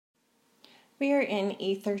We are in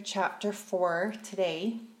Ether chapter 4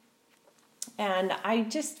 today, and I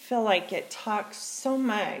just feel like it talks so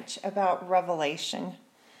much about revelation.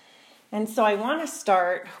 And so I want to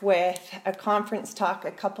start with a conference talk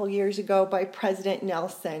a couple years ago by President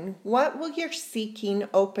Nelson. What will your seeking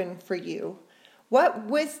open for you? What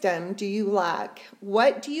wisdom do you lack?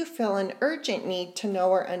 What do you feel an urgent need to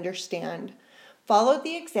know or understand? Follow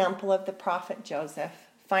the example of the prophet Joseph.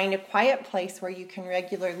 Find a quiet place where you can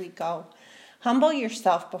regularly go. Humble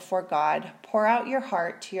yourself before God. Pour out your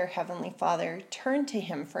heart to your heavenly Father. Turn to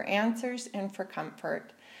Him for answers and for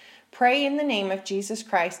comfort. Pray in the name of Jesus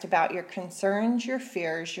Christ about your concerns, your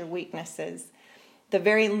fears, your weaknesses, the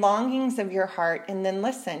very longings of your heart, and then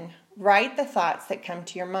listen. Write the thoughts that come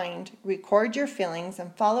to your mind. Record your feelings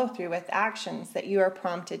and follow through with actions that you are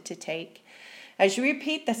prompted to take. As you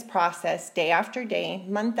repeat this process day after day,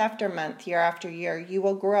 month after month, year after year, you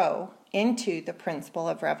will grow into the principle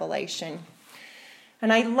of revelation.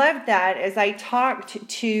 And I love that as I taught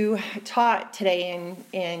today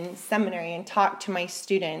in seminary and talked to my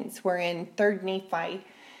students. We're in 3rd Nephi,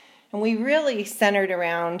 and we really centered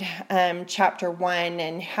around chapter 1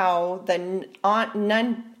 and how the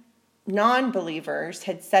non-believers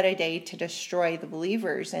had set a day to destroy the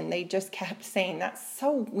believers, and they just kept saying, that's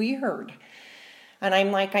so weird. And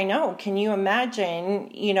I'm like, I know, can you imagine,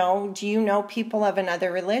 do you know people of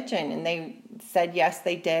another religion? And they said, yes,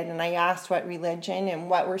 they did. And I asked what religion and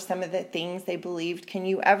what were some of the things they believed. Can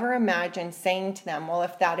you ever imagine saying to them, well,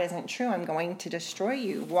 if that isn't true, I'm going to destroy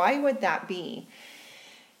you? Why would that be?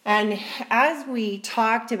 And as we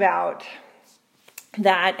talked about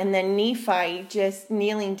that, and then Nephi just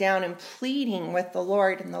kneeling down and pleading with the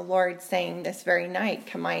Lord, and the Lord saying, this very night,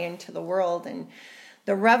 come I into the world. And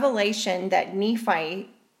the revelation that Nephi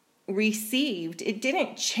received, it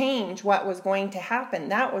didn't change what was going to happen.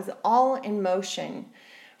 That was all in motion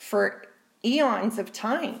for eons of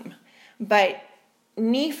time. But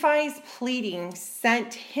Nephi's pleading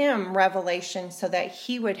sent him revelation so that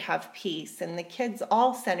he would have peace. And the kids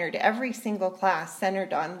all centered, every single class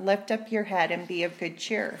centered on lift up your head and be of good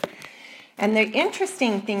cheer. And the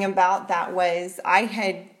interesting thing about that was I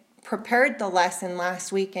had prepared the lesson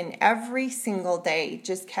last week, and every single day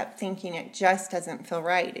just kept thinking, it just doesn't feel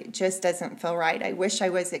right. It just doesn't feel right. I wish I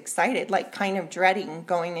was excited, like kind of dreading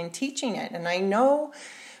going and teaching it. And I know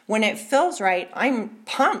when it feels right, I'm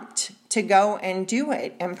pumped to go and do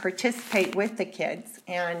it and participate with the kids.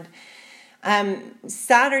 And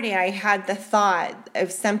Saturday I had the thought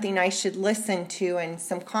of something I should listen to and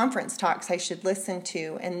some conference talks I should listen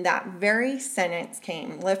to. And that very sentence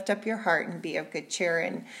came, lift up your heart and be of good cheer.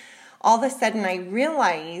 And all of a sudden I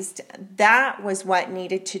realized that was what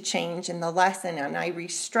needed to change in the lesson. And I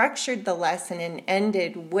restructured the lesson and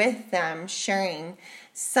ended with them sharing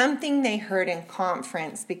something they heard in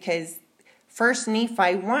conference, because 1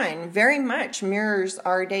 Nephi 1 very much mirrors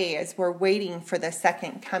our day as we're waiting for the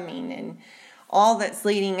second coming, and all that's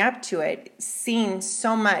leading up to it seems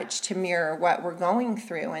so much to mirror what we're going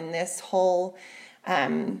through in this whole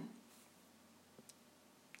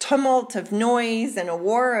tumult of noise and a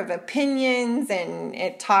war of opinions. And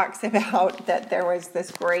it talks about that there was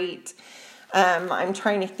this great, I'm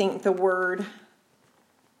trying to think the word,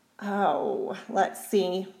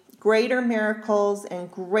 greater miracles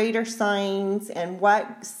and greater signs, and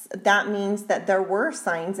what that means, that there were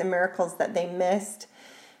signs and miracles that they missed.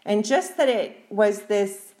 And just that it was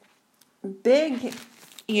this big,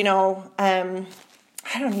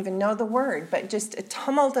 I don't even know the word, but just a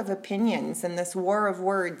tumult of opinions and this war of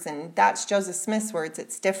words. And that's Joseph Smith's words.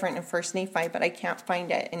 It's different in 1 Nephi, but I can't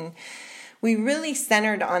find it. And we really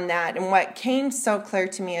centered on that. And what came so clear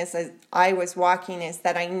to me as I was walking is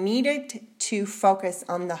that I needed to focus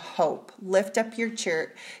on the hope. Lift up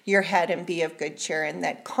your head and be of good cheer. And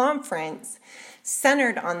that conference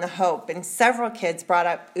centered on the hope. And several kids brought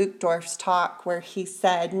up Uchtdorf's talk where he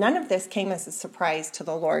said none of this came as a surprise to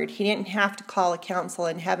the Lord. He didn't have to call a council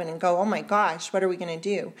in heaven and go, oh my gosh, what are we going to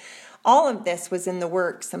do? All of this was in the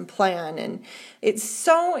works and plan. And it's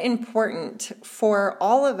so important for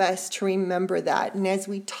all of us to remember that. And as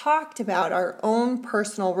we talked about our own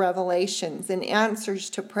personal revelations and answers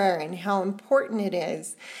to prayer and how important it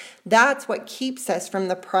is, that's what keeps us from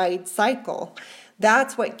the pride cycle.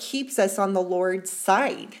 That's what keeps us on the Lord's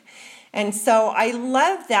side. And so I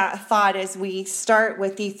love that thought as we start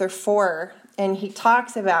with Ether 4. And he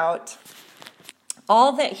talks about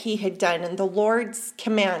all that he had done, and the Lord's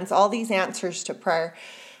commands, all these answers to prayer.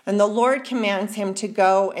 And the Lord commands him to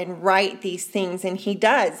go and write these things, and he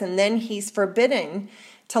does. And then he's forbidden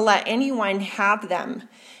to let anyone have them,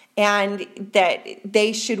 and that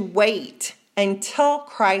they should wait until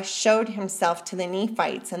Christ showed himself to the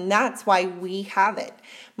Nephites. And that's why we have it.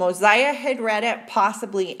 Mosiah had read it,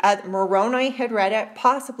 possibly Moroni had read it,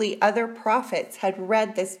 possibly other prophets had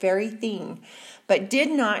read this very thing, but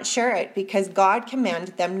did not share it because God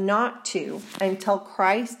commanded them not to until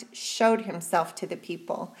Christ showed himself to the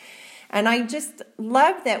people. And I just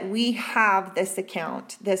love that we have this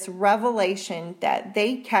account, this revelation that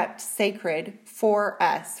they kept sacred for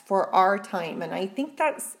us, for our time. And I think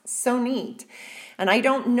that's so neat. And I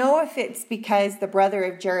don't know if it's because the brother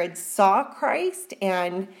of Jared saw Christ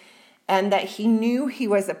and that he knew he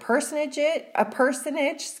was a personage,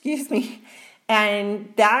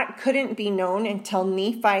 and that couldn't be known until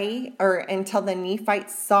until the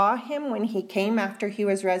Nephites saw him when he came after he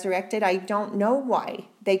was resurrected. I don't know why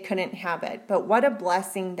they couldn't have it, but what a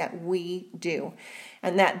blessing that we do,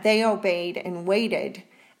 and that they obeyed and waited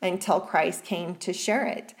until Christ came to share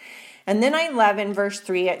it. And then I love in verse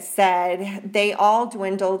 3, it said, they all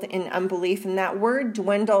dwindled in unbelief. And that word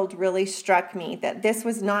dwindled really struck me, that this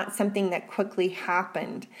was not something that quickly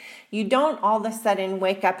happened. You don't all of a sudden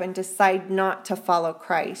wake up and decide not to follow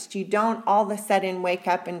Christ. You don't all of a sudden wake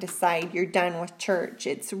up and decide you're done with church.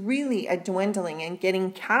 It's really a dwindling and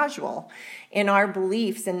getting casual in our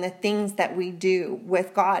beliefs and the things that we do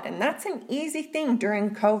with God. And that's an easy thing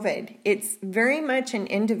during COVID. It's very much an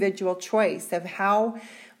individual choice of how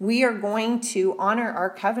we are going to honor our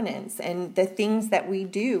covenants and the things that we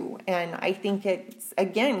do. And I think it's,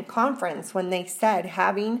 again, conference when they said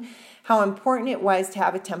how important it was to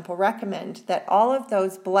have a temple recommend, that all of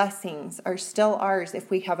those blessings are still ours if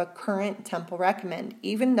we have a current temple recommend,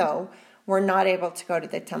 even though we're not able to go to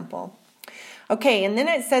the temple. Okay, and then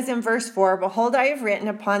it says in verse 4, behold, I have written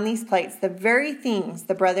upon these plates the very things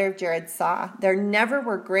the brother of Jared saw. There never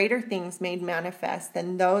were greater things made manifest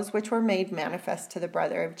than those which were made manifest to the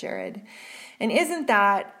brother of Jared. And isn't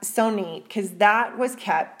that so neat? Because that was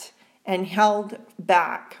kept and held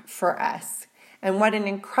back for us. And what an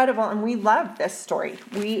incredible, and we love this story.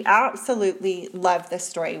 We absolutely love this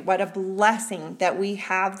story. What a blessing that we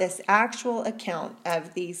have this actual account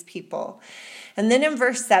of these people. And then in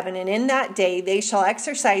verse 7, and in that day they shall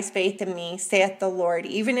exercise faith in me, saith the Lord,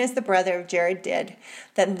 even as the brother of Jared did,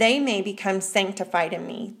 that they may become sanctified in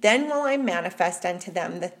me. Then will I manifest unto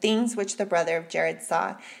them the things which the brother of Jared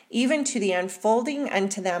saw, even to the unfolding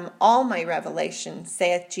unto them all my revelations,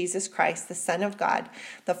 saith Jesus Christ, the Son of God,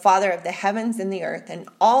 the Father of the heavens and the earth, and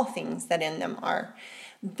all things that in them are.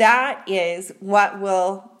 That is what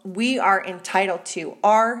we are entitled to,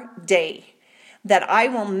 our day. That I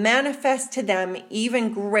will manifest to them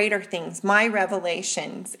even greater things, my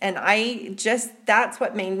revelations. And that's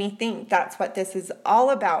what made me think that's what this is all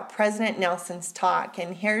about, President Nelson's talk.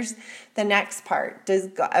 And here's the next part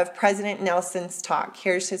of President Nelson's talk.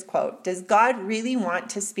 Here's his quote. Does God really want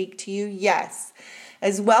to speak to you? Yes.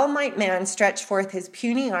 As well might man stretch forth his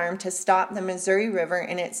puny arm to stop the Missouri River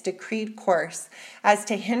in its decreed course, as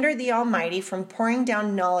to hinder the Almighty from pouring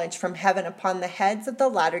down knowledge from heaven upon the heads of the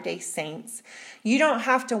Latter-day Saints. You don't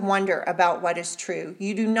have to wonder about what is true.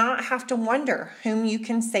 You do not have to wonder whom you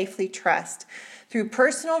can safely trust. Through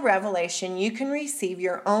personal revelation, you can receive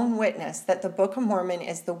your own witness that the Book of Mormon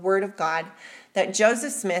is the Word of God, that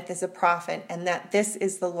Joseph Smith is a prophet, and that this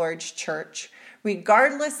is the Lord's church.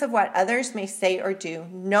 Regardless of what others may say or do,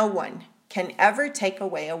 no one can ever take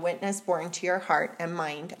away a witness born to your heart and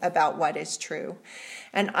mind about what is true.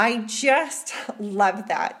 And I just love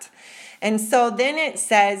that. And so then it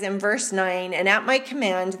says in verse 9, and at my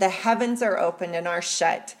command the heavens are opened and are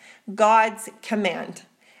shut. God's command.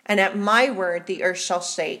 And at my word the earth shall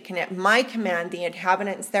shake, and at my command the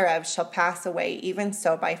inhabitants thereof shall pass away, even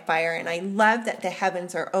so by fire. And I love that the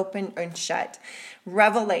heavens are open and shut.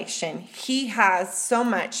 Revelation. He has so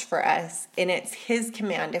much for us, and it's his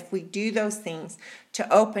command, if we do those things,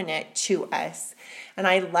 to open it to us. And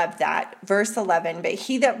I love that. Verse 11, but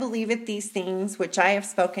he that believeth these things which I have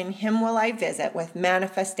spoken, him will I visit with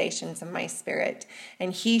manifestations of my spirit,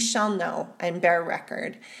 and he shall know and bear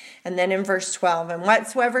record. And then in verse 12, and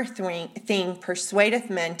whatsoever thing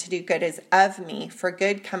persuadeth men to do good is of me, for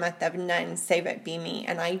good cometh of none, save it be me.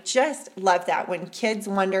 And I just love that when kids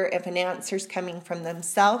wonder if an answer's coming from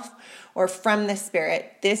themselves or from the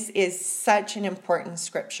Spirit. This is such an important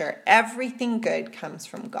scripture. Everything good comes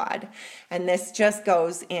from God. And this just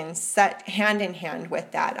goes hand in hand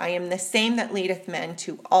with that. I am the same that leadeth men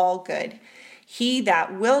to all good. He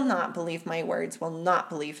that will not believe my words will not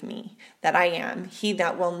believe me, that I am. He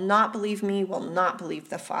that will not believe me will not believe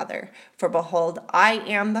the Father. For behold, I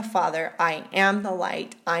am the Father, I am the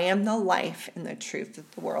light, I am the life and the truth of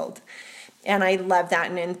the world. And I love that.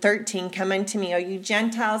 And in 13, come unto me, O you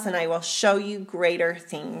Gentiles, and I will show you greater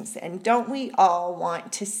things. And don't we all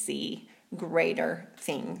want to see greater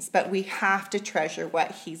things? But we have to treasure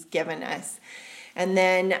what he's given us. And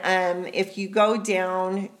then if you go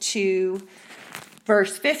down to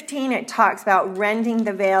verse 15, it talks about rending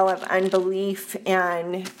the veil of unbelief,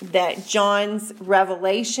 and that John's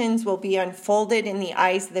revelations will be unfolded in the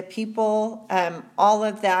eyes of the people. All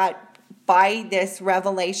of that by this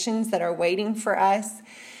revelations that are waiting for us.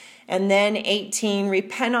 And then 18,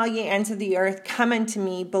 repent all ye ends of the earth, come unto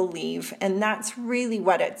me, believe. And that's really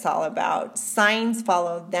what it's all about. Signs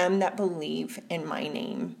follow them that believe in my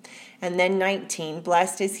name. And then 19,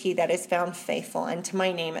 blessed is he that is found faithful unto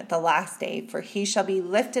my name at the last day, for he shall be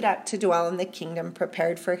lifted up to dwell in the kingdom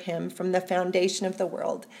prepared for him from the foundation of the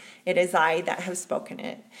world. It is I that have spoken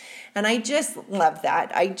it. And I just love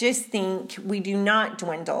that. I just think we do not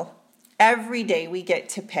dwindle. Every day we get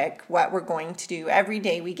to pick what we're going to do. Every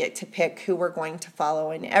day we get to pick who we're going to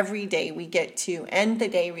follow. And every day we get to end the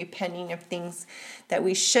day repenting of things that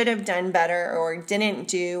we should have done better or didn't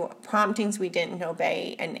do, promptings we didn't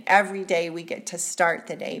obey. And every day we get to start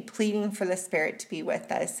the day pleading for the Spirit to be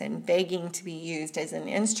with us and begging to be used as an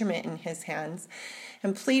instrument in his hands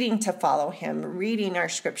and pleading to follow him, reading our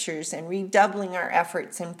scriptures and redoubling our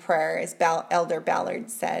efforts in prayer, as Elder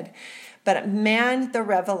Ballard said. But man, the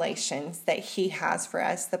revelations that he has for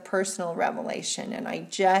us, the personal revelation, and I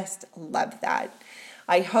just love that.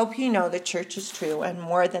 I hope you know the church is true, and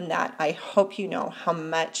more than that, I hope you know how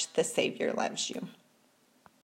much the Savior loves you.